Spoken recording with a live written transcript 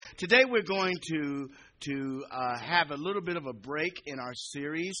Today we're going to have a little bit of a break in our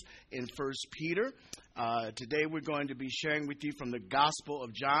series in First Peter. Today we're going to be sharing with you from the Gospel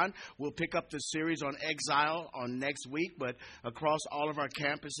of John. We'll pick up the series on exile on next week, but across all of our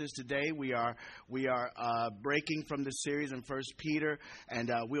campuses today we are breaking from the series in First Peter,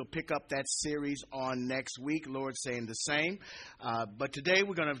 and we'll pick up that series on next week, Lord saying the same. But today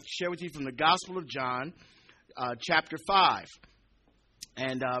we're going to share with you from the Gospel of John, chapter 5.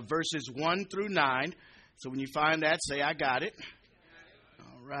 And verses 1 through 9. So when you find that, say, I got it.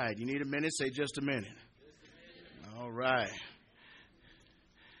 All right. You need a minute? Say just a minute. All right.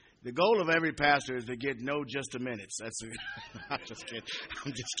 The goal of every pastor is to get no just a minutes. I'm just kidding.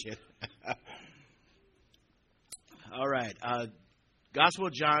 I'm just kidding. All right. Gospel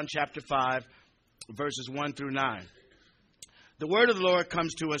of John, chapter 5, verses 1 through 9. The word of the Lord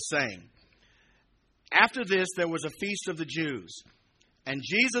comes to us saying, after this there was a feast of the Jews, and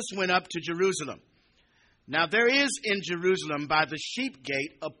Jesus went up to Jerusalem. Now there is in Jerusalem by the sheep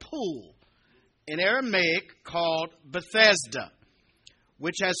gate a pool, in Aramaic called Bethesda,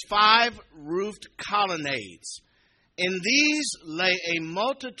 which has 5 roofed colonnades. In these lay a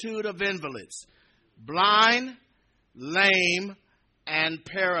multitude of invalids, blind, lame, and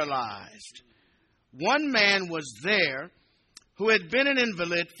paralyzed. One man was there who had been an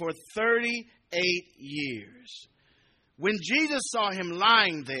invalid for 38 years. When Jesus saw him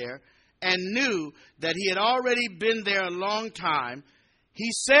lying there and knew that he had already been there a long time, he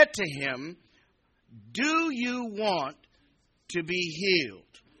said to him, do you want to be healed?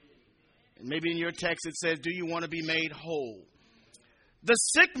 And maybe in your text it says, do you want to be made whole? The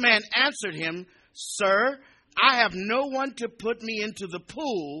sick man answered him, Sir, I have no one to put me into the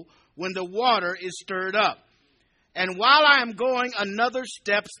pool when the water is stirred up. And while I am going, another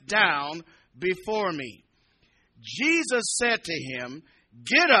steps down before me. Jesus said to him,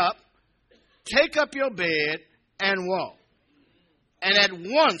 get up, take up your bed, and walk. And at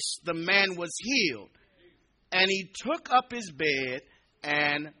once the man was healed, and he took up his bed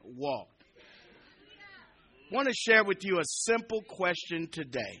and walked. I want to share with you a simple question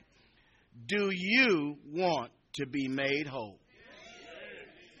today. Do you want to be made whole?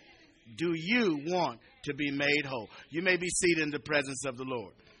 Do you want to be made whole? You may be seated in the presence of the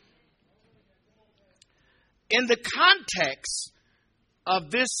Lord. In the context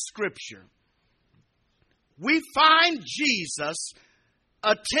of this scripture, we find Jesus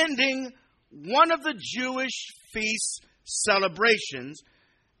attending one of the Jewish feast celebrations,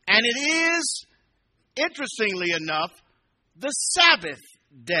 and it is, interestingly enough, the Sabbath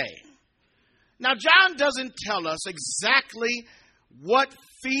day. Now, John doesn't tell us exactly what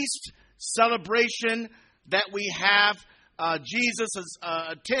feast celebration that we have Jesus is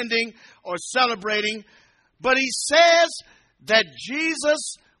attending or celebrating, but he says that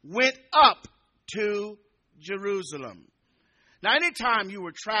Jesus went up to Jerusalem. Now, anytime you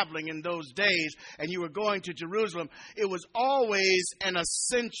were traveling in those days and you were going to Jerusalem, it was always an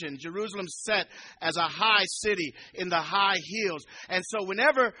ascension. Jerusalem set as a high city in the high hills. And so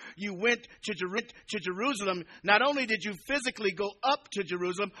whenever you went to Jerusalem, not only did you physically go up to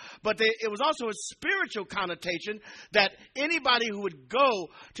Jerusalem, but it was also a spiritual connotation that anybody who would go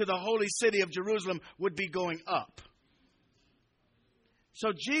to the holy city of Jerusalem would be going up.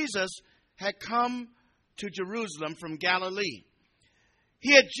 So Jesus had come to Jerusalem from Galilee.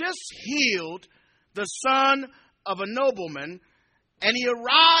 He had just healed the son of a nobleman, and he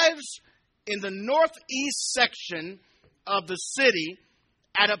arrives in the northeast section of the city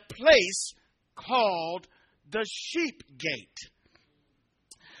at a place called the Sheep Gate.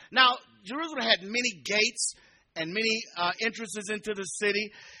 Now, Jerusalem had many gates and many entrances into the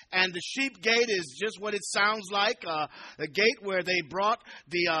city, and the Sheep Gate is just what it sounds like, the gate where they brought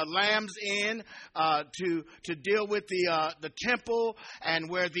the lambs in to deal with the temple and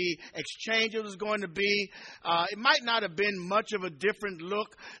where the exchange was going to be. It might not have been much of a different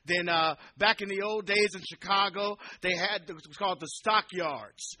look than back in the old days in Chicago. They had what was called the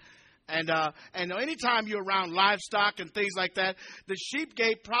stockyards. And anytime you're around livestock and things like that, the Sheep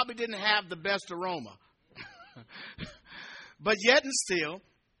Gate probably didn't have the best aroma. But yet and still,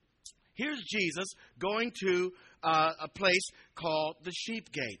 here's Jesus going to a place called the Sheep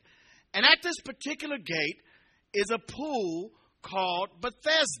Gate. And at this particular gate is a pool called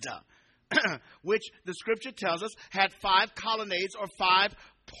Bethesda, which the scripture tells us had 5 colonnades or 5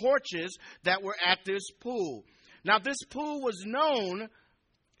 porches that were at this pool. Now, this pool was known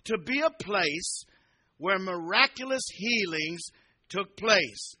to be a place where miraculous healings took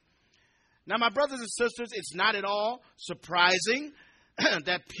place. Now, my brothers and sisters, it's not at all surprising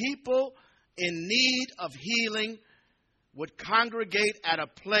that people in need of healing would congregate at a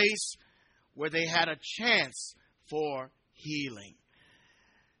place where they had a chance for healing.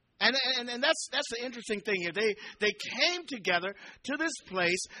 And that's the interesting thing here. They came together to this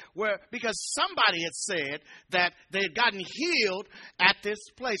place where, because somebody had said that they had gotten healed at this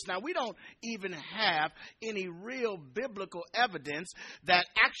place. Now, we don't even have any real biblical evidence that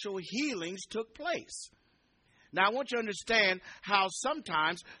actual healings took place. Now, I want you to understand how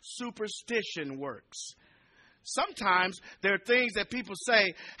sometimes superstition works. Sometimes there are things that people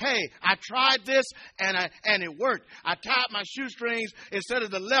say, hey, I tried this and it worked. I tied my shoestrings instead of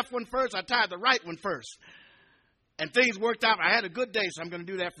the left one first, I tied the right one first. And things worked out. I had a good day, so I'm going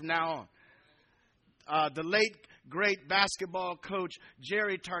to do that from now on. The late, great basketball coach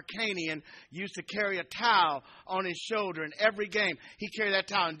Jerry Tarkanian used to carry a towel on his shoulder in every game. He carried that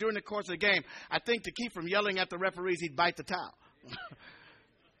towel. And during the course of the game, I think to keep from yelling at the referees, he'd bite the towel.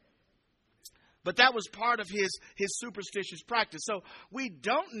 But that was part of his superstitious practice. So we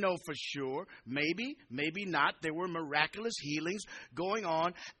don't know for sure. Maybe not. There were miraculous healings going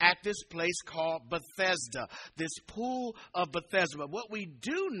on at this place called Bethesda, this pool of Bethesda. But what we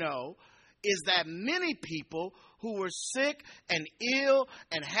do know is that many people who were sick and ill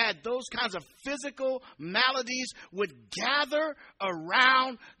and had those kinds of physical maladies would gather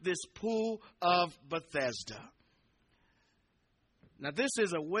around this pool of Bethesda. Now, this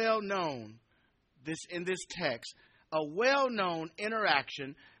is a well-known in this text, a well-known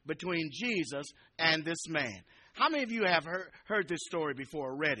interaction between Jesus and this man. How many of you have heard this story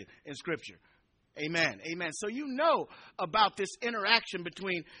before or read it in Scripture? Amen. Amen. So you know about this interaction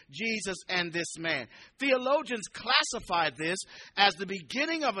between Jesus and this man. Theologians classify this as the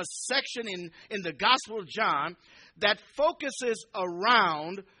beginning of a section in the Gospel of John that focuses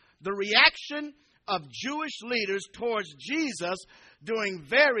around the reaction of Jewish leaders towards Jesus during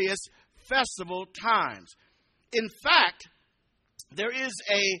various festival times. In fact, there is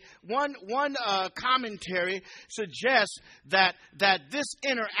one commentary suggests that this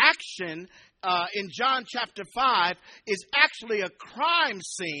interaction in John chapter 5 is actually a crime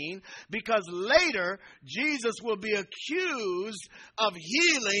scene, because later Jesus will be accused of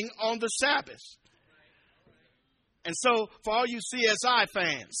healing on the Sabbath. And so, for all you CSI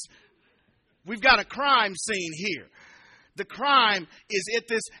fans, we've got a crime scene here. The crime is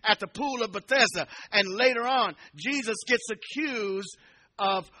at the pool of Bethesda. And later on, Jesus gets accused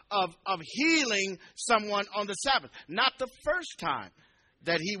of healing someone on the Sabbath. Not the first time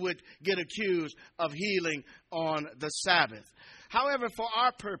that he would get accused of healing on the Sabbath. However, for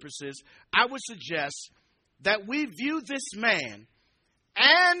our purposes, I would suggest that we view this man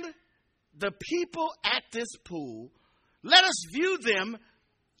and the people at this pool, let us view them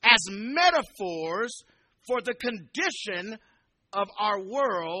as metaphors for the condition of our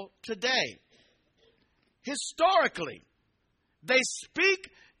world today. Historically, they speak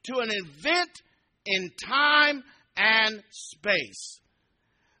to an event in time and space.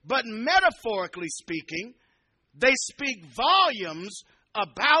 But metaphorically speaking, they speak volumes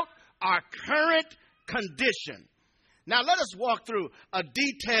about our current condition. Now, let us walk through a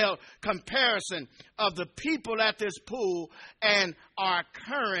detailed comparison of the people at this pool and our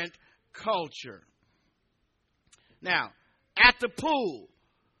current culture. Now, at the pool,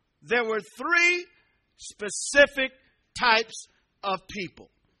 there were 3 specific types of people.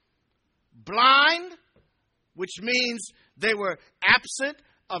 Blind, which means they were absent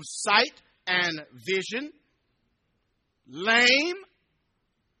of sight and vision. Lame,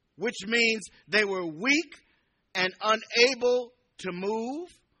 which means they were weak and unable to move.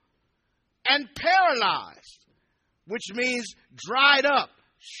 And paralyzed, which means dried up,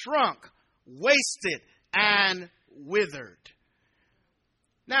 shrunk, wasted, and withered.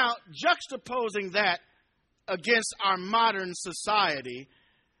 Now, juxtaposing that against our modern society,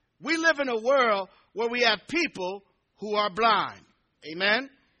 we live in a world where we have people who are blind. Amen?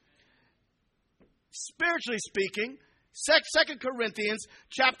 Spiritually speaking, 2 Corinthians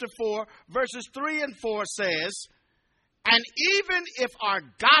chapter 4, verses 3 and 4 says, and even if our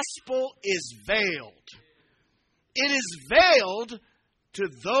gospel is veiled, it is veiled to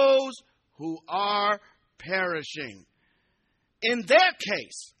those who are perishing. In their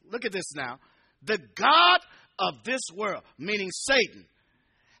case, look at this now, the God of this world, meaning Satan,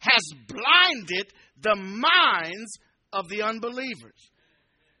 has blinded the minds of the unbelievers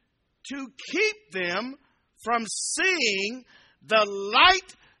to keep them from seeing the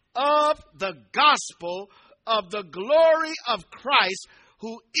light of the gospel of the glory of Christ,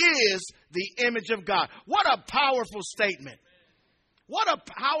 who is the image of God. What a powerful statement. What a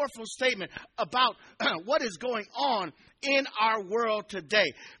powerful statement about what is going on in our world today.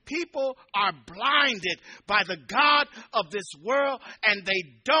 People are blinded by the God of this world, and they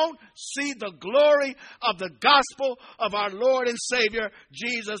don't see the glory of the gospel of our Lord and Savior,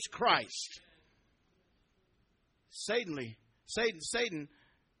 Jesus Christ. Satan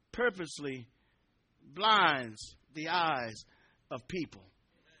purposely blinds the eyes of people.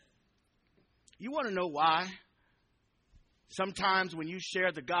 You want to know why? Sometimes when you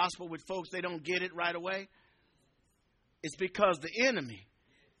share the gospel with folks, they don't get it right away. It's because the enemy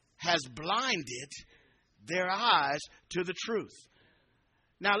has blinded their eyes to the truth.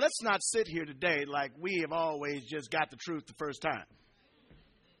 Now, let's not sit here today like we have always just got the truth the first time.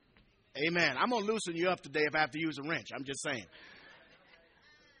 Amen. I'm going to loosen you up today if I have to use a wrench. I'm just saying.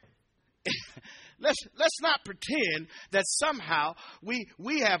 Let's not pretend that somehow we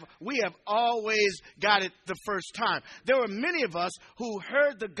have always got it the first time. There were many of us who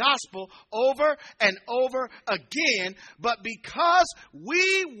heard the gospel over and over again, but because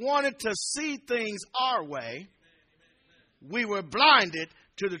we wanted to see things our way, we were blinded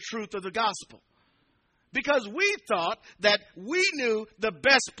to the truth of the gospel. Because we thought that we knew the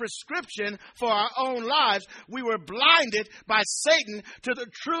best prescription for our own lives, we were blinded by Satan to the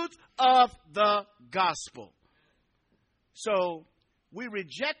truth of the gospel. So we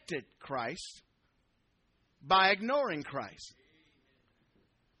rejected Christ by ignoring Christ.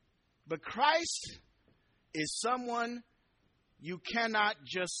 But Christ is someone you cannot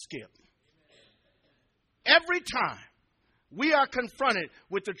just skip. Every time we are confronted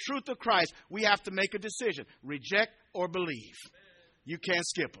with the truth of Christ, we have to make a decision, reject or believe. You can't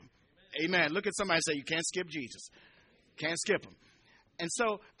skip him. Amen. Look at somebody and say, you can't skip Jesus. Can't skip him. And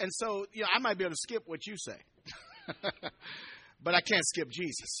so, I might be able to skip what you say, but I can't skip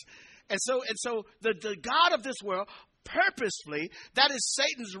Jesus. And so the God of this world purposefully, that is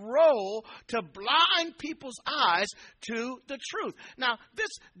Satan's role, to blind people's eyes to the truth. Now,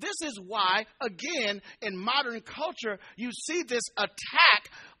 this is why, again, in modern culture, you see this attack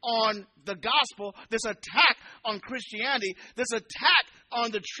on the gospel, this attack on Christianity, this attack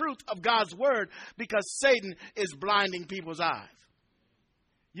on the truth of God's word, because Satan is blinding people's eyes.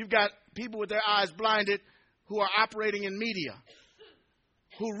 You've got people with their eyes blinded who are operating in media,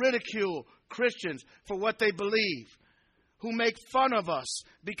 who ridicule Christians for what they believe, who make fun of us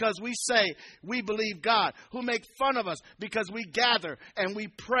because we say we believe God, who make fun of us because we gather and we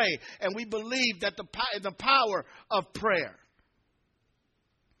pray and we believe that the power of prayer.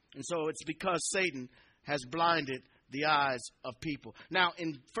 And so it's because Satan has blinded the eyes of people. Now,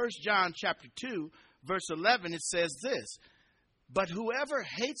 in 1 John chapter 2, verse 11, it says this: but whoever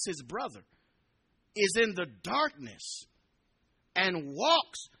hates his brother is in the darkness and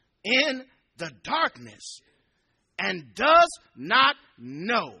walks in the darkness and does not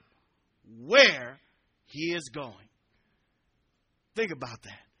know where he is going. Think about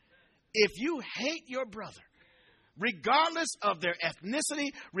that. If you hate your brother, regardless of their ethnicity,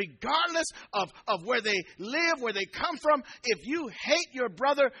 regardless of where they live, where they come from, if you hate your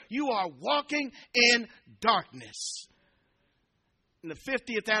brother, you are walking in darkness. In the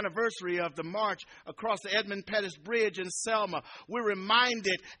 50th anniversary of the march across the Edmund Pettus Bridge in Selma, we're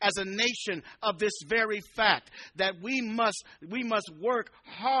reminded as a nation of this very fact, that we must work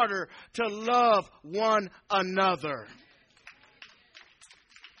harder to love one another.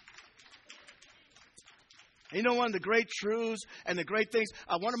 You know, one of the great truths and the great things,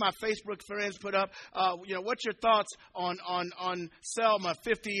 one of my Facebook friends put up, what's your thoughts on Selma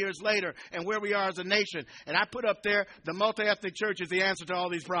 50 years later and where we are as a nation? And I put up there, the multi-ethnic church is the answer to all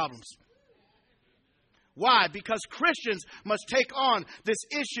these problems. Why? Because Christians must take on this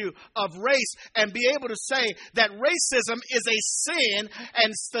issue of race and be able to say that racism is a sin,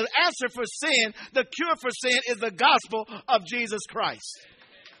 and the answer for sin, the cure for sin, is the gospel of Jesus Christ.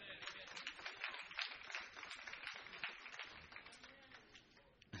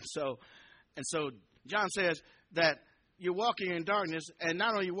 And so John says that you're walking in darkness, and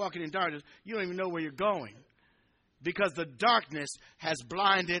not only are you walking in darkness, you don't even know where you're going, because the darkness has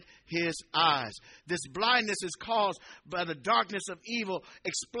blinded his eyes. This blindness is caused by the darkness of evil,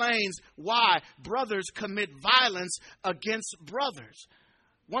 explains why brothers commit violence against brothers.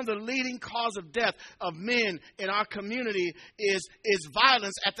 One of the leading causes of death of men in our community is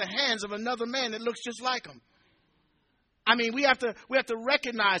violence at the hands of another man that looks just like them. I mean, we have to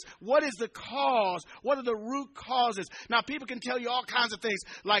recognize what is the cause, what are the root causes. Now, people can tell you all kinds of things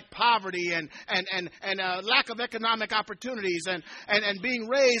like poverty and lack of economic opportunities and being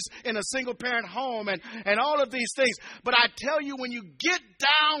raised in a single parent home and all of these things. But I tell you, when you get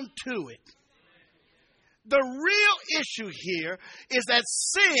down to it, The real issue here is that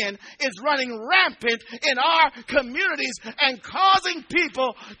sin is running rampant in our communities and causing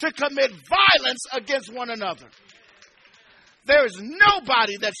people to commit violence against one another. There is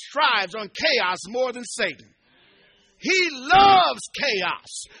nobody that strives on chaos more than Satan. He loves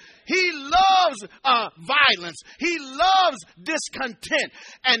chaos. He loves violence. He loves discontent.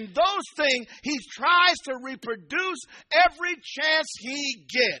 And those things he tries to reproduce every chance he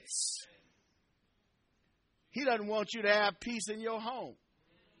gets. He doesn't want you to have peace in your home.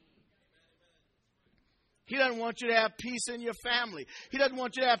 He doesn't want you to have peace in your family. He doesn't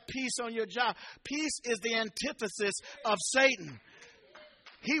want you to have peace on your job. Peace is the antithesis of Satan.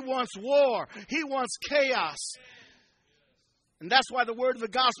 He wants war. He wants chaos. And that's why the word of the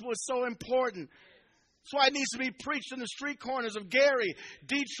gospel is so important. That's why it needs to be preached in the street corners of Gary,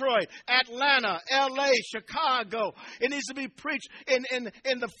 Detroit, Atlanta, L.A., Chicago. It needs to be preached in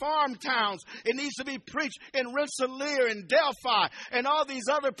the farm towns. It needs to be preached in Rensselaer and Delphi and all these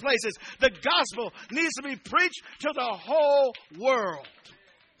other places. The gospel needs to be preached to the whole world.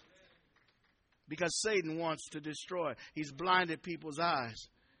 Because Satan wants to destroy. He's blinded people's eyes.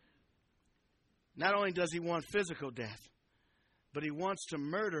 Not only does he want physical death, but he wants to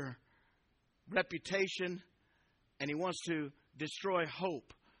murder reputation, and he wants to destroy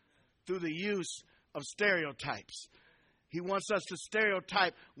hope through the use of stereotypes. He wants us to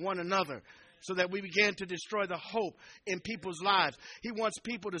stereotype one another so that we begin to destroy the hope in people's lives. He wants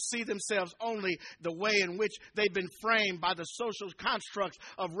people to see themselves only the way in which they've been framed by the social constructs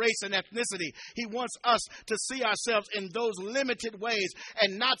of race and ethnicity. He wants us to see ourselves in those limited ways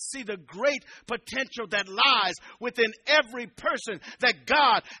and not see the great potential that lies within every person that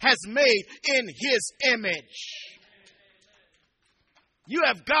God has made in his image. You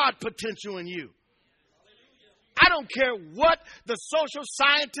have God potential in you. I don't care what the social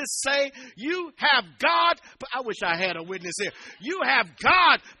scientists say. You have God. I wish I had a witness here. You have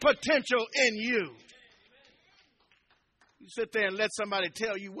God potential in you. You sit there and let somebody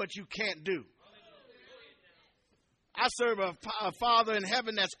tell you what you can't do. I serve a Father in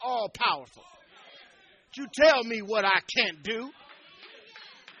heaven that's all powerful. You tell me what I can't do.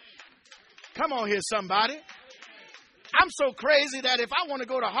 Come on here, somebody. I'm so crazy that if I want to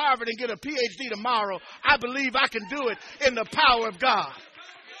go to Harvard and get a PhD tomorrow, I believe I can do it in the power of God.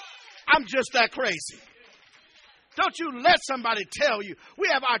 I'm just that crazy. Don't you let somebody tell you. We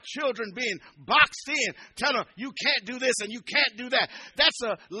have our children being boxed in, telling them you can't do this and you can't do that. That's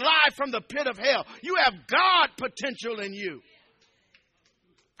a lie from the pit of hell. You have God potential in you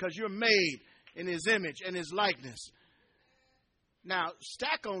because you're made in his image and his likeness. Now,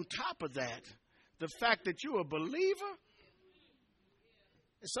 stack on top of that the fact that you're a believer.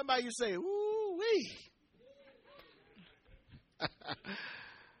 And somebody you say, ooh-wee.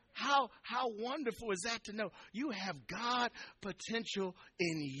 How wonderful is that to know you have God potential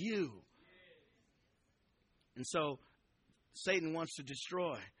in you. And so Satan wants to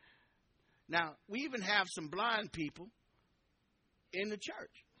destroy. Now, we even have some blind people in the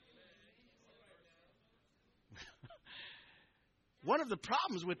church. One of the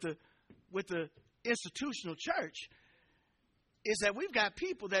problems with the institutional church is that we've got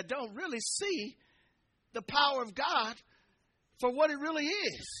people that don't really see the power of God for what it really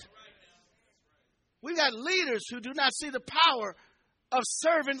is. We've got leaders who do not see the power of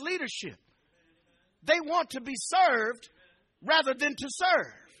servant leadership. They want to be served rather than to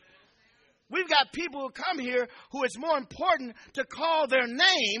serve. We've got people who come here who it's more important to call their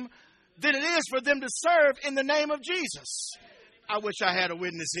name than it is for them to serve in the name of Jesus. I wish I had a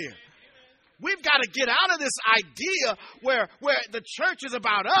witness here. We've got to get out of this idea where the church is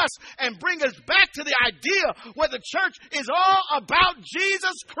about us and bring us back to the idea where the church is all about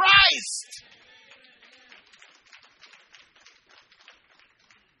Jesus Christ.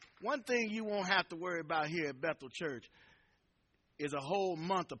 One thing you won't have to worry about here at Bethel Church is a whole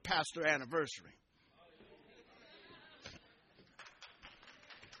month of pastor anniversary.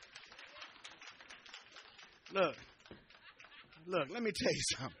 Look, let me tell you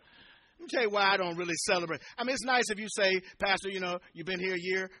something. Let me tell you why I don't really celebrate. I mean, it's nice if you say, Pastor, you've been here a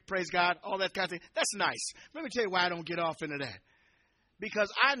year, praise God, all that kind of thing. That's nice. Let me tell you why I don't get off into that.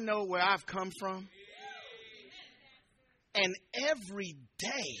 Because I know where I've come from. And every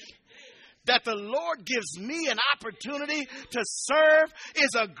day that the Lord gives me an opportunity to serve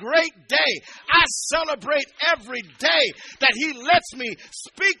is a great day. I celebrate every day that He lets me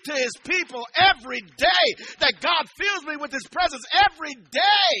speak to His people every day, that God fills me with His presence every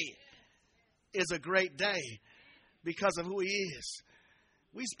day is a great day because of who He is.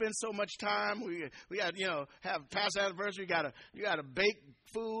 We spend so much time. We got have past anniversary. You got to bake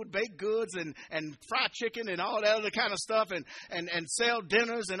food, baked goods, and fried chicken and all that other kind of stuff, and sell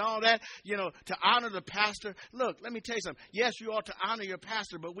dinners and all that, to honor the pastor. Look, let me tell you something. Yes, you ought to honor your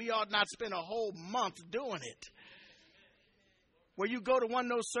pastor, but we ought not spend a whole month doing it. Where you go to one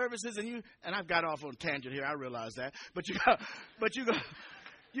of those services and I've got off on a tangent here, I realize that, but you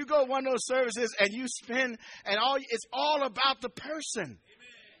go to one of those services and you spend, and it's all about the person.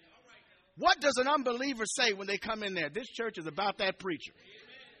 What does an unbeliever say when they come in there? This church is about that preacher.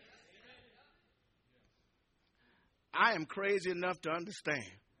 I am crazy enough to understand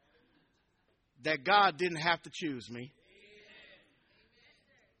that God didn't have to choose me.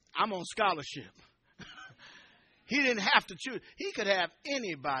 I'm on scholarship. He didn't have to choose. He could have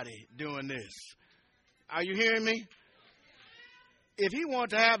anybody doing this. Are you hearing me? If he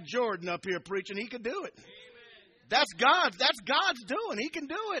wanted to have Jordan up here preaching, he could do it. That's God's doing. He can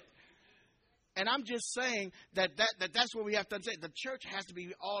do it. And I'm just saying that's what we have to understand. The church has to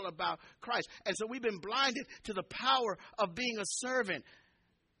be all about Christ. And so we've been blinded to the power of being a servant.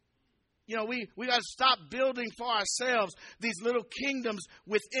 We got to stop building for ourselves these little kingdoms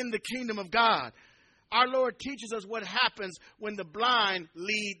within the kingdom of God. Our Lord teaches us what happens when the blind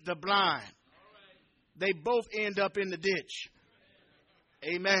lead the blind. They both end up in the ditch.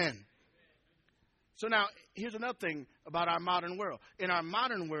 Amen. So now, here's another thing about our modern world. In our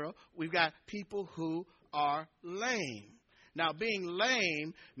modern world, we've got people who are lame. Now, being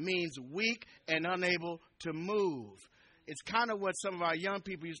lame means weak and unable to move. It's kind of what some of our young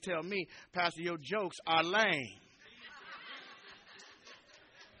people used to tell me, Pastor, your jokes are lame.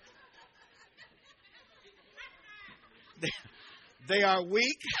 They are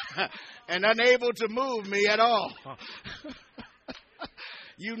weak and unable to move me at all.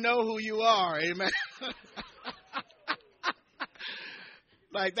 You know who you are, amen.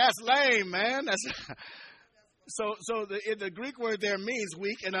 Like, that's lame, man. So the Greek word there means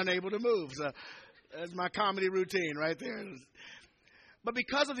weak and unable to move. So that's my comedy routine right there. But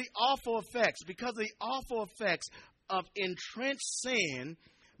because of the awful effects of entrenched sin,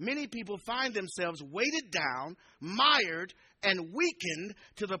 many people find themselves weighted down, mired, and weakened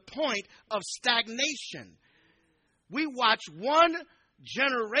to the point of stagnation. We watch one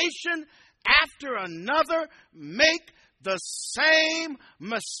generation after another make the same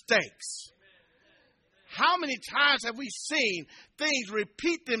mistakes. How many times have we seen things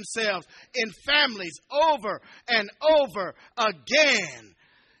repeat themselves in families over and over again?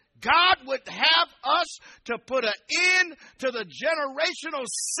 God would have us to put an end to the generational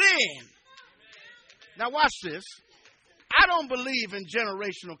sin. Now watch this. I don't believe in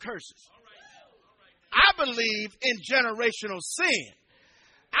generational curses. I believe in generational sin.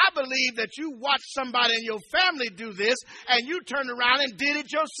 I believe that you watch somebody in your family do this and you turned around and did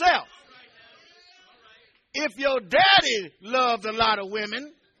it yourself. If your daddy loved a lot of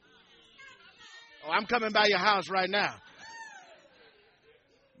women, I'm coming by your house right now.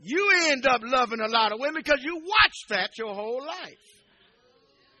 You end up loving a lot of women because you watched that your whole life.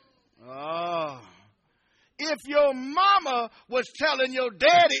 Oh. If your mama was telling your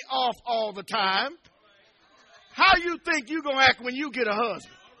daddy off all the time, how you think you going to act when you get a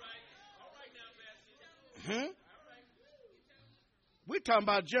husband? We're talking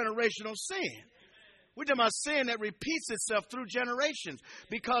about generational sin. We're talking about sin that repeats itself through generations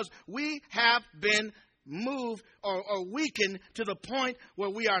because we have been moved or weakened to the point where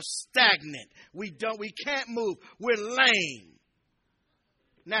we are stagnant. We can't move. We're lame.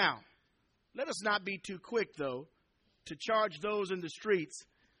 Now, let us not be too quick, though, to charge those in the streets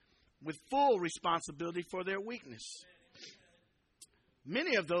with full responsibility for their weakness.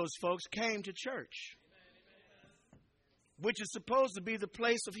 Many of those folks came to church, which is supposed to be the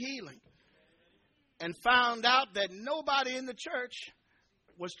place of healing, and found out that nobody in the church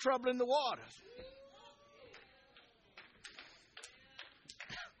was troubling the waters.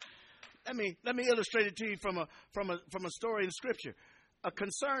 Let me illustrate it to you from a story in Scripture. A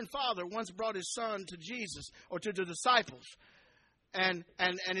concerned father once brought his son to Jesus or to the disciples, and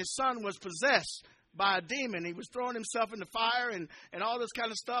his son was possessed by a demon. He was throwing himself in the fire and all this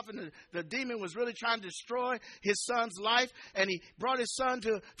kind of stuff, and the demon was really trying to destroy his son's life. And he brought his son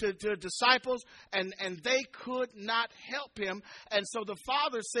to disciples, and they could not help him. And so the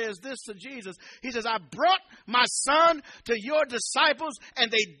father says this to Jesus. He says, I brought my son to your disciples, and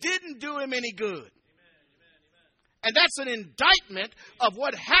they didn't do him any good. And that's an indictment of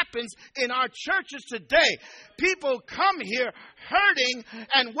what happens in our churches today. People come here hurting,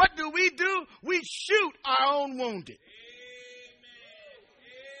 and what do? We shoot our own wounded.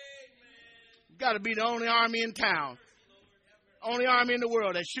 You've got to be the only army in town, only army in the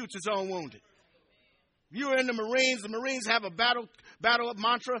world that shoots its own wounded. If you're in the Marines have a battle battle up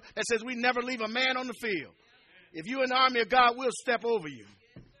mantra that says we never leave a man on the field. If you're in the army of God, we'll step over you.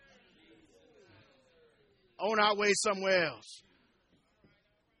 On our way somewhere else.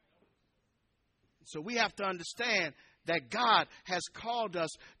 So we have to understand that God has called us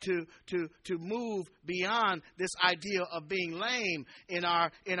to move beyond this idea of being lame in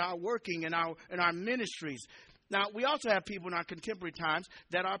our working, in our ministries. Now, we also have people in our contemporary times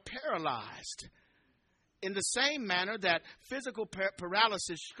that are paralyzed. In the same manner that physical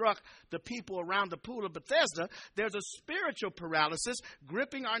paralysis struck the people around the pool of Bethesda, there's a spiritual paralysis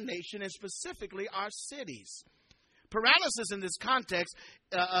gripping our nation and specifically our cities. Paralysis in this context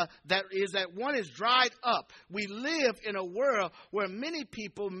that one is dried up. We live in a world where many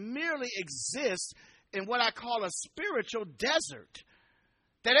people merely exist in what I call a spiritual desert.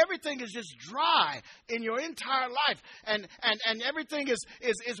 That everything is just dry in your entire life, and everything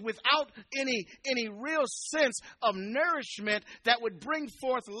is without any real sense of nourishment that would bring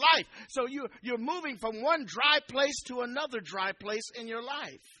forth life. So you're moving from one dry place to another dry place in your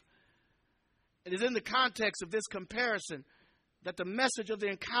life. It is in the context of this comparison that the message of the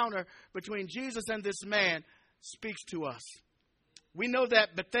encounter between Jesus and this man speaks to us. We know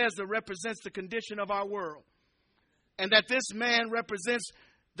that Bethesda represents the condition of our world, and that this man represents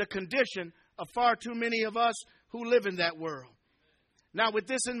the condition of far too many of us who live in that world. Now, with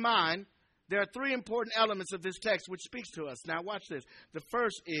this in mind, there are three important elements of this text which speaks to us. Now, watch this. The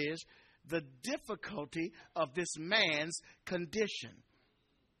first is the difficulty of this man's condition.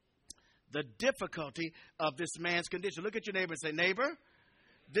 The difficulty of this man's condition. Look at your neighbor and say, neighbor,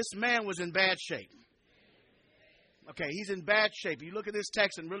 this man was in bad shape. Okay, he's in bad shape. You look at this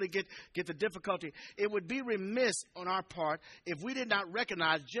text and really get the difficulty. It would be remiss on our part if we did not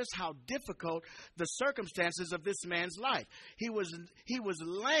recognize just how difficult the circumstances of this man's life. He was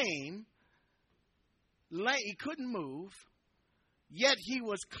lame. He couldn't move, yet he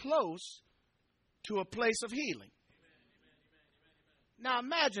was close to a place of healing. Now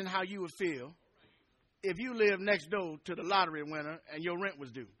imagine how you would feel if you lived next door to the lottery winner and your rent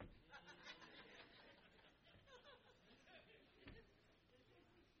was due.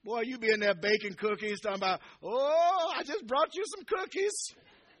 Boy, you be in there baking cookies, talking about, oh, I just brought you some cookies.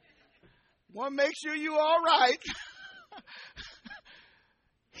 Want to make sure you're all right.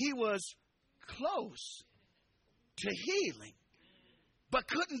 He was close to healing, but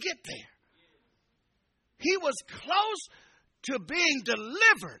couldn't get there. He was close to being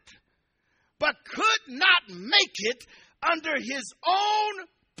delivered, but could not make it under his own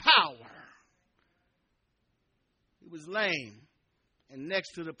power. He was lame and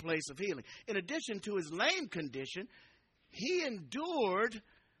next to the place of healing. In addition to his lame condition, he endured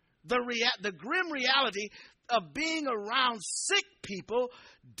the grim reality of being around sick people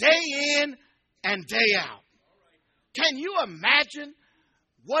day in and day out. Can you imagine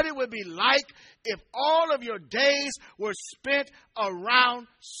what it would be like if all of your days were spent around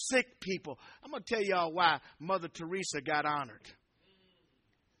sick people? I'm going to tell y'all why Mother Teresa got honored.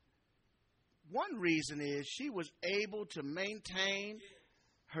 One reason is she was able to maintain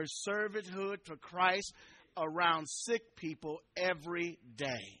her servanthood for Christ around sick people every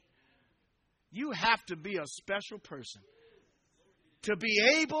day. You have to be a special person to be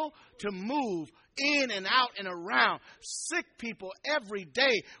able to move in and out and around sick people every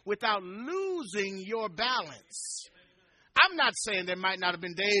day without losing your balance. I'm not saying there might not have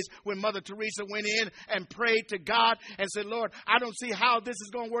been days when Mother Teresa went in and prayed to God and said, Lord, I don't see how this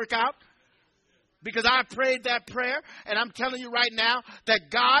is going to work out. Because I prayed that prayer, and I'm telling you right now that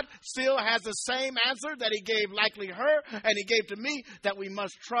God still has the same answer that he gave likely her and he gave to me, that we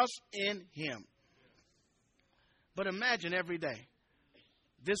must trust in him. But imagine every day,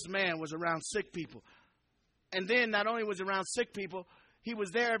 this man was around sick people. And then not only was he around sick people, he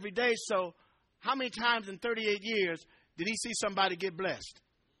was there every day. So how many times in 38 years did he see somebody get blessed?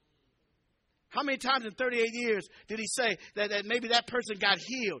 How many times in 38 years did he say that maybe that person got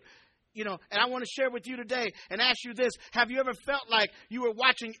healed? You know, and I want to share with you today and ask you this. Have you ever felt like you were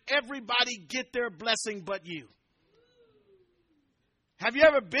watching everybody get their blessing but you? Have you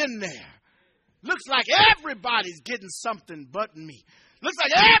ever been there? Looks like everybody's getting something but me. Looks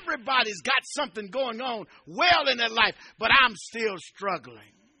like everybody's got something going on well in their life, but I'm still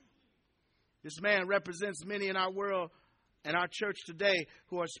struggling. This man represents many in our world and our church today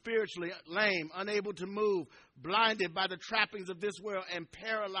who are spiritually lame, unable to move, blinded by the trappings of this world, and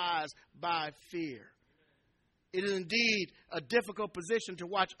paralyzed by fear. It is indeed a difficult position to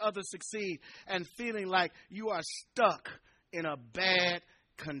watch others succeed and feeling like you are stuck in a bad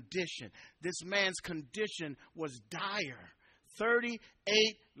condition. This man's condition was dire. 38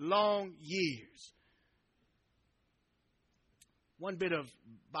 long years. One bit of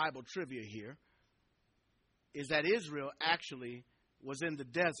Bible trivia here is that Israel actually was in the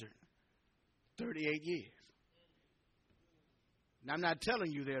desert 38 years. Now, I'm not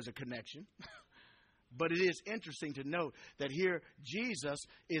telling you there's a connection, but it is interesting to note that here Jesus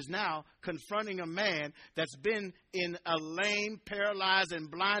is now confronting a man that's been in a lame, paralyzed,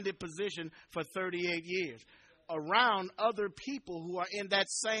 and blinded position for 38 years around other people who are in that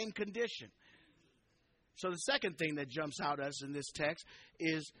same condition. So the second thing that jumps out at us in this text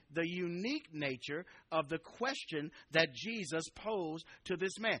is the unique nature of the question that Jesus posed to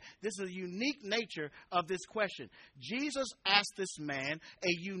this man. This is the unique nature of this question. Jesus asked this man a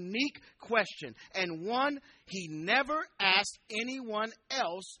unique question, and one he never asked anyone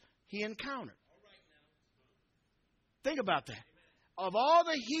else he encountered. Think about that. Of all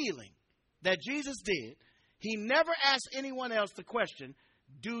the healing that Jesus did, he never asked anyone else the question,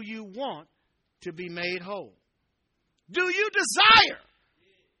 do you want to be made whole? Do you desire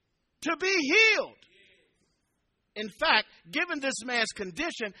to be healed? In fact, given this man's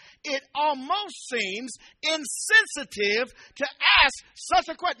condition, it almost seems insensitive to ask such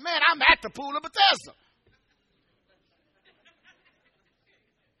a question. Man, I'm at the pool of Bethesda.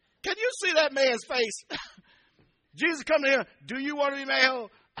 Can you see that man's face? Jesus come to him, do you want to be made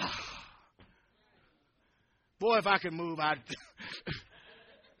whole? Boy, if I could move,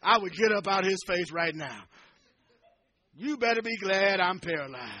 I would get up out his face right now. You better be glad I'm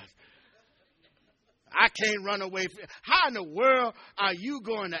paralyzed. I can't run away. How in the world are you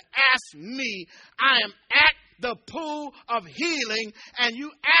going to ask me? I am at the pool of healing, and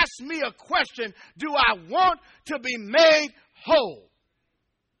you ask me a question, do I want to be made whole?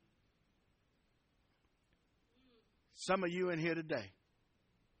 Some of you in here today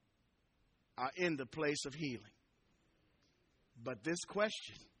are in the place of healing. But this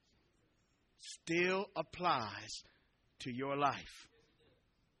question still applies to your life.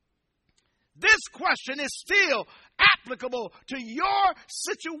 This question is still applicable to your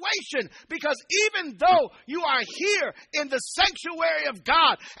situation, because even though you are here in the sanctuary of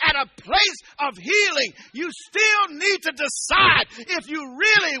God at a place of healing, you still need to decide if you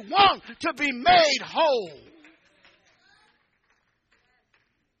really want to be made whole.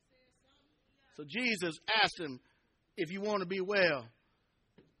 So Jesus asked him, if you want to be well,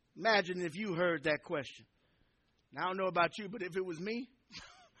 imagine if you heard that question. Now, I don't know about you, but if it was me,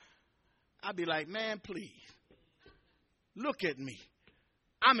 I'd be like, man, please, look at me.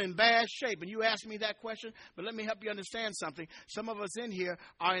 I'm in bad shape, and you ask me that question, but let me help you understand something. Some of us in here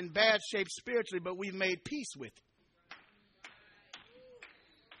are in bad shape spiritually, but we've made peace with it.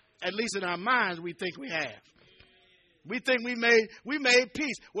 At least in our minds, we think we have. We think we made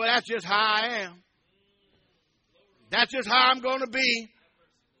peace. Well, that's just how I am. That's just how I'm going to be.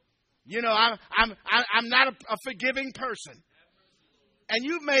 You know, I'm not a forgiving person. And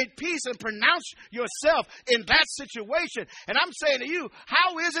you've made peace and pronounced yourself in that situation. And I'm saying to you,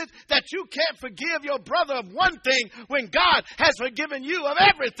 how is it that you can't forgive your brother of one thing when God has forgiven you of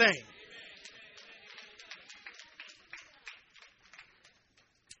everything?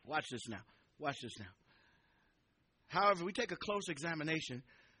 Watch this now. Watch this now. However, we take a close examination.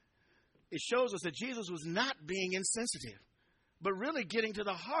 It shows us that Jesus was not being insensitive, but really getting to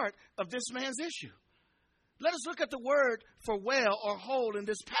the heart of this man's issue. Let us look at the word for well or whole in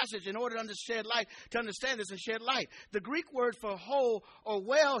this passage in order to understand this and shed light. The Greek word for whole or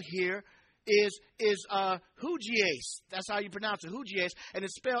well here is hugies. That's how you pronounce it, hugies, and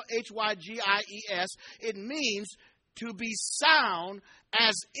it's spelled Hygies. It means to be sound,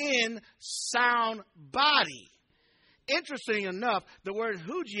 as in sound body. Interesting enough, the word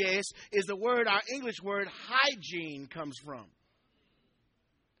hugies is the word our English word hygiene comes from.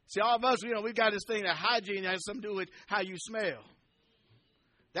 See, all of us, we've got this thing that hygiene has something to do with how you smell.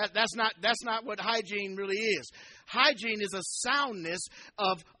 That's not what hygiene really is. Hygiene is a soundness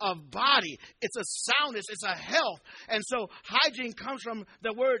of body. It's a soundness. It's a health. And so hygiene comes from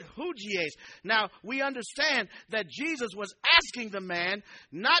the word hugies. Now, we understand that Jesus was asking the man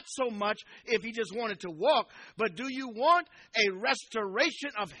not so much if he just wanted to walk, but do you want a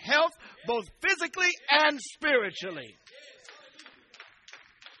restoration of health, both physically and spiritually?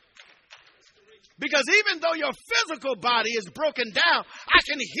 Because even though your physical body is broken down, I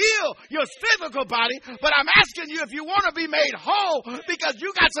can heal your physical body, but I'm asking you if you want to be made whole, because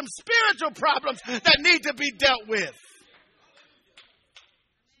you got some spiritual problems that need to be dealt with.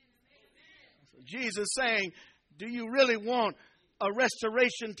 Jesus saying, do you really want a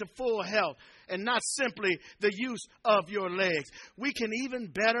restoration to full health and not simply the use of your legs? We can even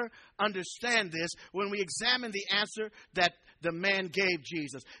better understand this when we examine the answer that the man gave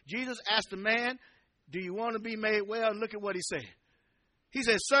Jesus. Jesus asked the man, do you want to be made well? And look at what he said. He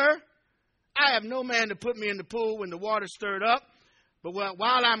said, sir, I have no man to put me in the pool when the water stirred up. But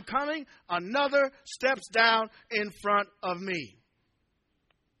while I'm coming, another steps down in front of me,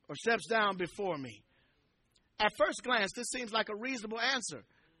 or steps down before me. At first glance, this seems like a reasonable answer.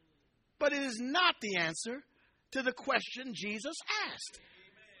 But it is not the answer to the question Jesus asked.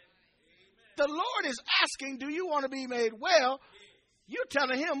 The Lord is asking, do you want to be made well? You're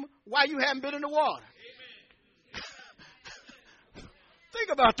telling him why you haven't been in the water.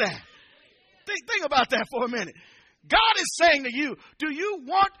 Think about that. Think about that for a minute. God is saying to you, do you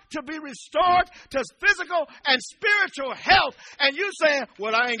want to be restored to physical and spiritual health? And you saying,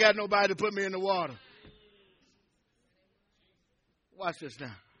 well, I ain't got nobody to put me in the water. Watch this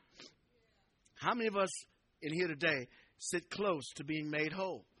now. How many of us in here today sit close to being made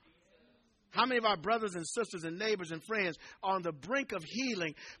whole? How many of our brothers and sisters and neighbors and friends are on the brink of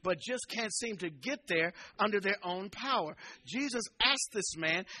healing but just can't seem to get there under their own power? Jesus asked this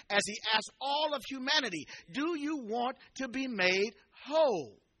man, as he asked all of humanity, do you want to be made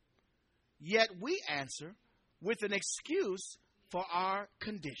whole? Yet we answer with an excuse for our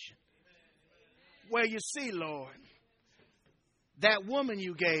condition. Well, you see, Lord, that woman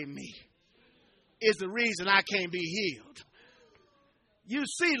you gave me is the reason I can't be healed. You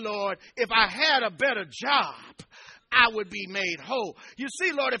see, Lord, if I had a better job, I would be made whole. You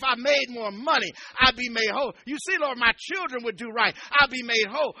see, Lord, if I made more money, I'd be made whole. You see, Lord, my children would do right. I'll be made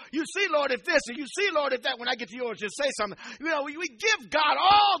whole. You see, Lord, if this, and you see, Lord, if that. When I get to yours, just say something. You know, we give God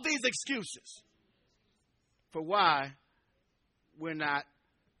all these excuses for why we're not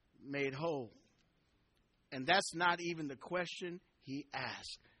made whole. And that's not even the question he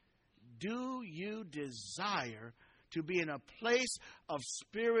asked. Do you desire to be in a place of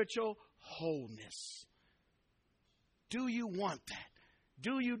spiritual wholeness? Do you want that?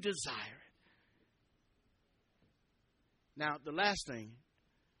 Do you desire it? Now, the last thing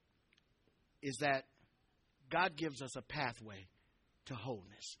is that God gives us a pathway to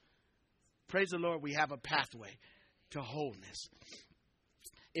wholeness. Praise the Lord, we have a pathway to wholeness.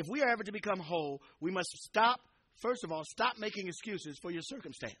 If we are ever to become whole, we must first of all, stop making excuses for your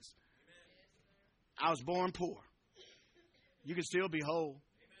circumstance. I was born poor. You can still be whole.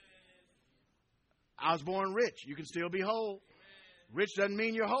 I was born rich. You can still be whole. Rich doesn't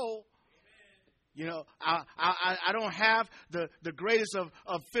mean you're whole. You know, I don't have the greatest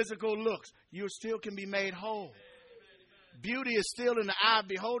of physical looks. You still can be made whole. Beauty is still in the eye of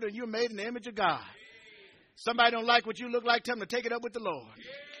the beholder, and you're made in the image of God. Somebody don't like what you look like, tell them to take it up with the Lord.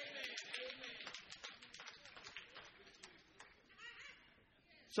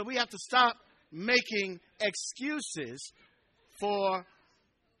 So we have to stop making excuses for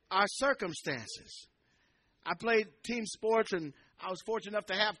our circumstances. I played team sports, and I was fortunate enough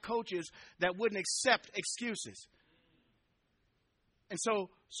to have coaches that wouldn't accept excuses. And so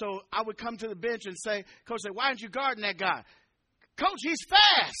I would come to the bench and say, Coach, why aren't you guarding that guy? Coach, he's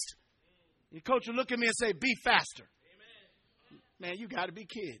fast. And coach would look at me and say, be faster. Amen. Man, you got to be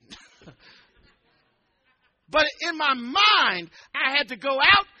kidding. But in my mind, I had to go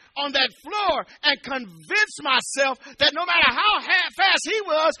out on that floor and convince myself that no matter how fast he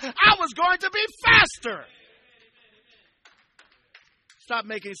was, I was going to be faster. Stop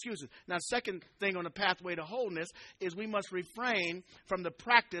making excuses. Now, second thing on the pathway to wholeness is we must refrain from the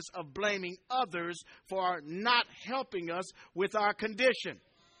practice of blaming others for not helping us with our condition.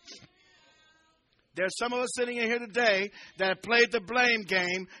 There's some of us sitting in here today that have played the blame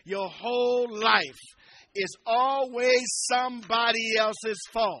game your whole life. It's always somebody else's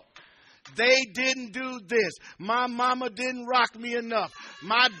fault. They didn't do this. My mama didn't rock me enough.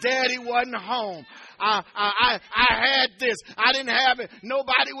 My daddy wasn't home. I had this. I didn't have it.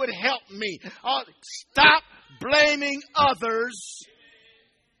 Nobody would help me. Stop blaming others,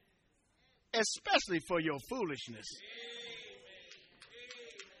 especially for your foolishness.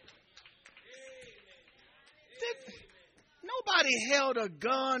 Nobody held a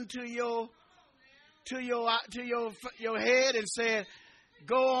gun to your head and said,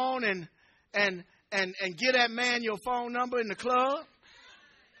 go on and get that man your phone number in the club.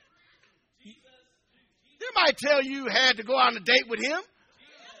 They might tell you had to go on a date with him.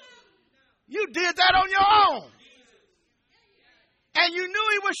 You did that on your own. And you knew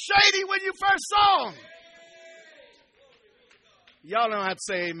he was shady when you first saw him. Y'all don't have to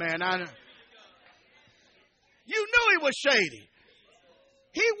say amen. You knew he was shady.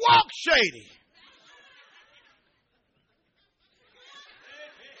 He walked shady.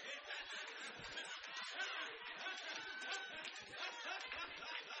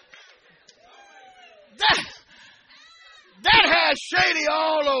 That has shady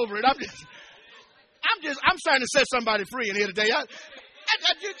all over it. I'm starting to set somebody free in here today.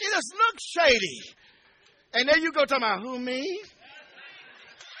 It just looks shady. And there you go talking about, who, me?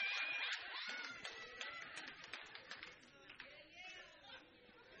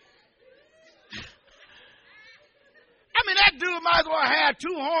 I mean, that dude might as well have 2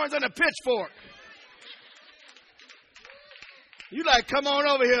 horns and a pitchfork. You like, come on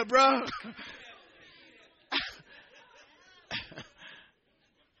over here, bro.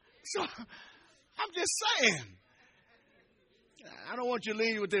 So, I'm just saying. I don't want you to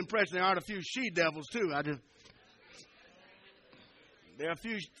leave with the impression there aren't a few she-devils, too. There are a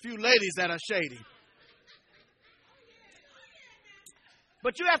few ladies that are shady.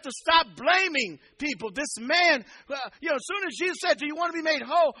 But you have to stop blaming people. This man, as soon as Jesus said, do you want to be made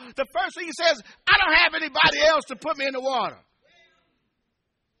whole? The first thing he says, I don't have anybody else to put me in the water.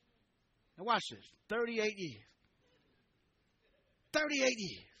 Now watch this. 38 years. 38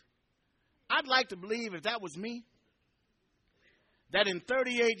 years. I'd like to believe if that was me, that in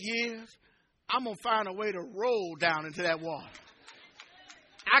 38 years, I'm going to find a way to roll down into that water.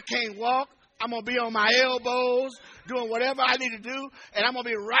 I can't walk. I'm going to be on my elbows doing whatever I need to do, and I'm going to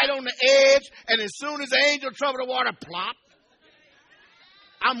be right on the edge, and as soon as the angel trouble the water, plop,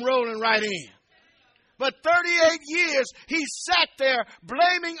 I'm rolling right in. But 38 years, he sat there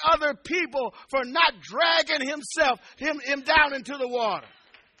blaming other people for not dragging him down into the water.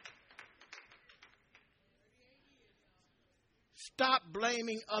 Stop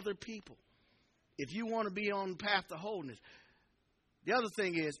blaming other people if you want to be on the path to wholeness. The other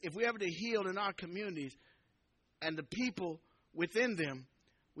thing is, if we ever to heal in our communities and the people within them,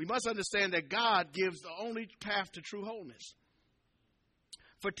 we must understand that God gives the only path to true wholeness.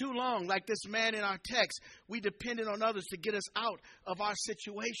 For too long, like this man in our text, we depended on others to get us out of our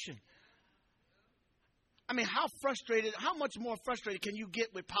situation. I mean, how much more frustrated can you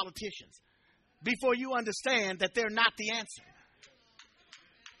get with politicians before you understand that they're not the answer?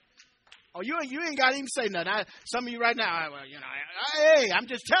 Oh, you ain't got to even say nothing. Some of you right now, hey, I'm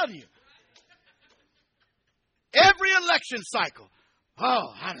just telling you. Every election cycle,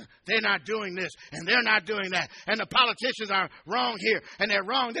 they're not doing this, and they're not doing that, and the politicians are wrong here, and they're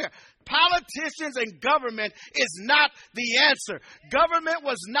wrong there. Politicians and government is not the answer. Government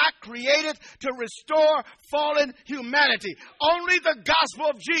was not created to restore fallen humanity. Only the gospel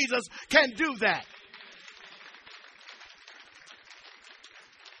of Jesus can do that.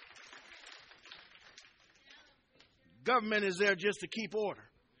 Government is there just to keep order.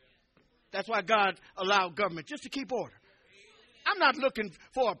 That's why God allowed government, just to keep order. I'm not looking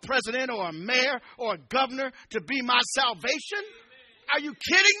for a president or a mayor or a governor to be my salvation. Are you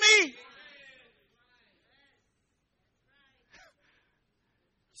kidding me?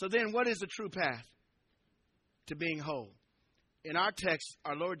 So then, what is the true path to being whole? In our text,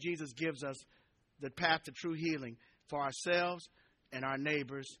 our Lord Jesus gives us the path to true healing for ourselves and our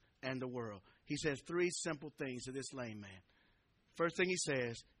neighbors and the world. He says 3 simple things to this lame man. First thing he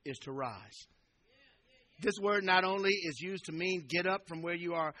says is to rise. This word not only is used to mean get up from where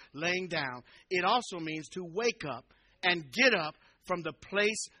you are laying down, it also means to wake up and get up from the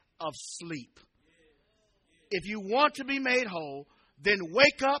place of sleep. If you want to be made whole, then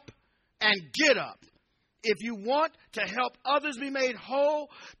wake up and get up. If you want to help others be made whole,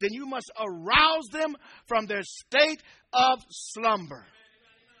 then you must arouse them from their state of slumber.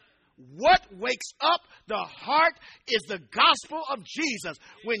 What wakes up the heart is the gospel of Jesus.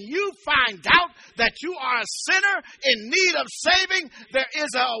 When you find out that you are a sinner in need of saving, there is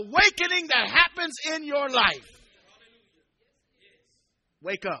an awakening that happens in your life.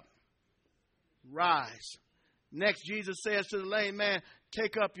 Wake up. Rise. Next, Jesus says to the lame man,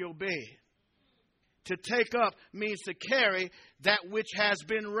 take up your bed. To take up means to carry that which has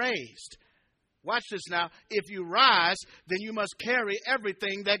been raised. Watch this now. If you rise, then you must carry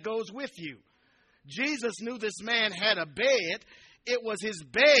everything that goes with you. Jesus knew this man had a bed. It was his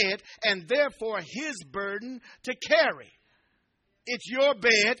bed and therefore his burden to carry. It's your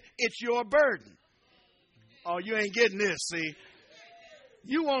bed. It's your burden. Oh, you ain't getting this, see.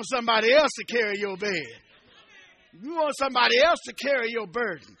 You want somebody else to carry your bed. You want somebody else to carry your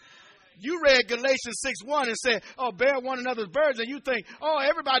burden. You read Galatians 6:1 and said, bear one another's burdens. And you think,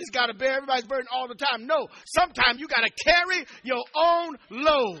 everybody's got to bear everybody's burden all the time. No, sometimes you got to carry your own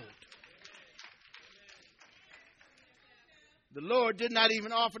load. The Lord did not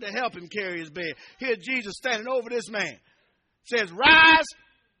even offer to help him carry his bed. Here's Jesus standing over this man. Says, rise,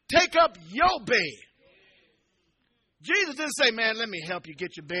 take up your bed. Jesus didn't say, man, let me help you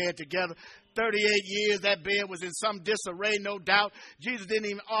get your bed together. 38 years, that bed was in some disarray, no doubt. Jesus didn't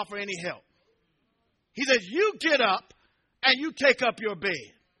even offer any help. He says, you get up and you take up your bed.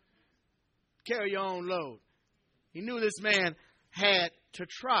 Carry your own load. He knew this man had to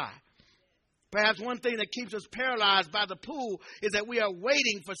try. Perhaps one thing that keeps us paralyzed by the pool is that we are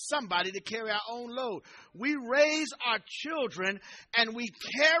waiting for somebody to carry our own load. We raise our children and we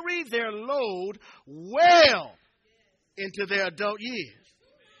carry their load well into their adult years.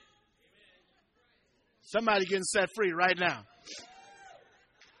 Somebody getting set free right now.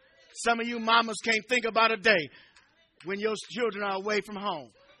 Some of you mamas can't think about a day when your children are away from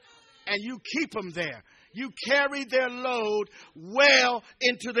home and you keep them there. You carry their load well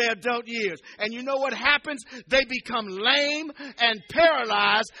into their adult years. And you know what happens? They become lame and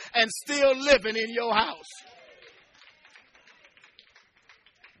paralyzed and still living in your house.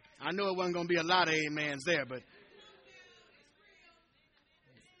 I know it wasn't going to be a lot of amens there, but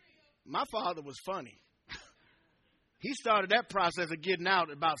my father was funny. He started that process of getting out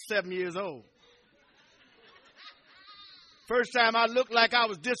at about 7 years old. First time I looked like I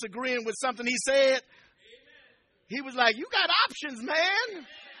was disagreeing with something he said, he was like, you got options, man.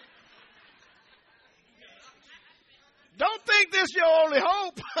 Don't think this your only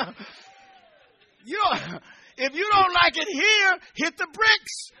hope. If you don't like it here, hit the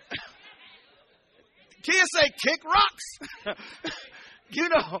bricks. Kids say kick rocks.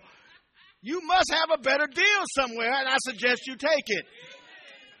 You must have a better deal somewhere, and I suggest you take it.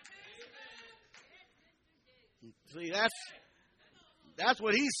 See, that's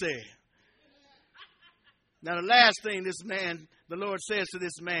what he said. Now, the last thing the Lord says to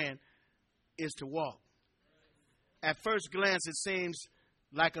this man is to walk. At first glance, it seems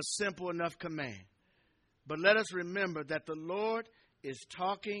like a simple enough command. But let us remember that the Lord is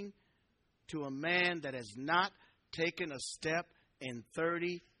talking to a man that has not taken a step in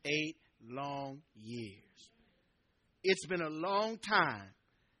 38 long years. It's been a long time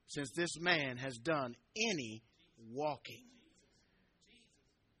since this man has done any walking.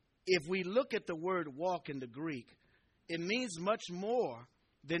 If we look at the word walk in the Greek, it means much more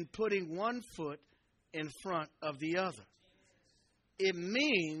than putting one foot in front of the other. It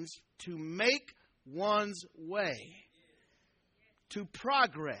means to make one's way, to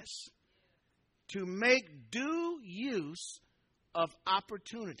progress, to make due use of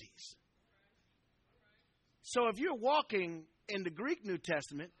opportunities. So if you're walking in the Greek New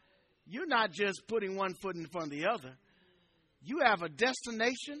Testament, you're not just putting one foot in front of the other. You have a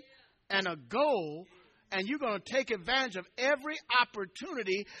destination and a goal, and you're going to take advantage of every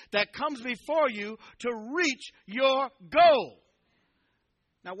opportunity that comes before you to reach your goal.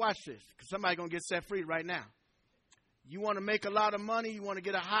 Now watch this, because somebody's going to get set free right now. You want to make a lot of money, you want to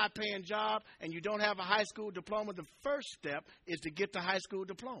get a high-paying job, and you don't have a high school diploma. The first step is to get the high school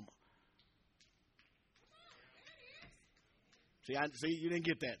diploma. See, you didn't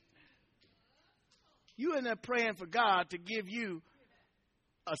get that. You in there praying for God to give you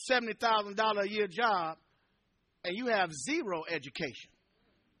a $70,000 a year job, and you have zero education.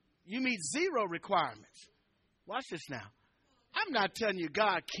 You meet zero requirements. Watch this now. I'm not telling you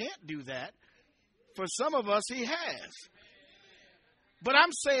God can't do that. For some of us, he has. But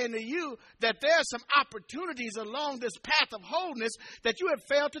I'm saying to you that there are some opportunities along this path of wholeness that you have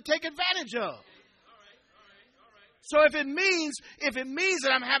failed to take advantage of. So if it means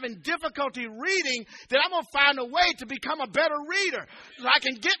that I'm having difficulty reading, then I'm going to find a way to become a better reader. So I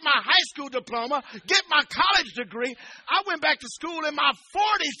can get my high school diploma, get my college degree. I went back to school in my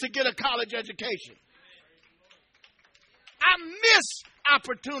 40s to get a college education. I miss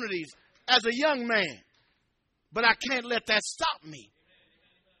opportunities as a young man, but I can't let that stop me.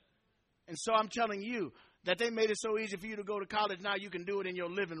 And so I'm telling you that they made it so easy for you to go to college. Now you can do it in your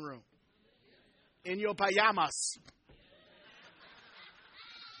living room, in your pajamas.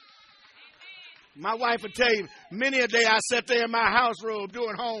 My wife would tell you, many a day I sat there in my house robe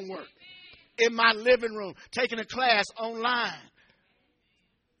doing homework, in my living room, taking a class online.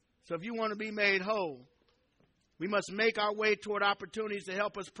 So if you want to be made whole, we must make our way toward opportunities to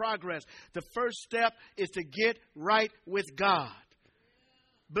help us progress. The first step is to get right with God.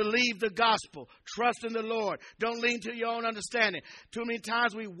 Believe the gospel. Trust in the Lord. Don't lean to your own understanding. Too many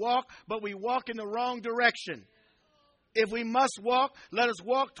times we walk, but we walk in the wrong direction. If we must walk, let us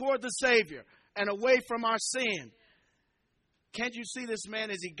walk toward the Savior and away from our sin. Can't you see this man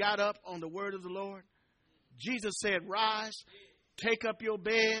as he got up on the word of the Lord? Jesus said, rise, take up your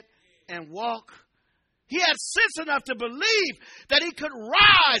bed, and walk. He had sense enough to believe that he could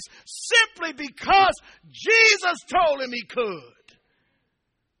rise simply because Jesus told him he could.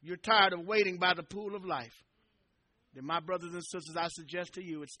 You're tired of waiting by the pool of life. Then, my brothers and sisters, I suggest to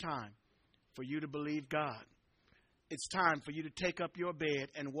you it's time for you to believe God. It's time for you to take up your bed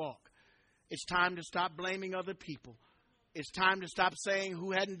and walk. It's time to stop blaming other people. It's time to stop saying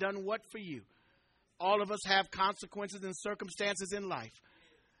who hadn't done what for you. All of us have consequences and circumstances in life.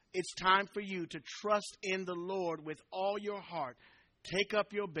 It's time for you to trust in the Lord with all your heart. Take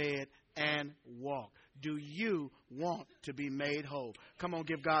up your bed and walk. Do you want to be made whole? Come on,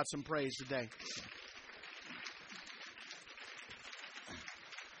 give God some praise today.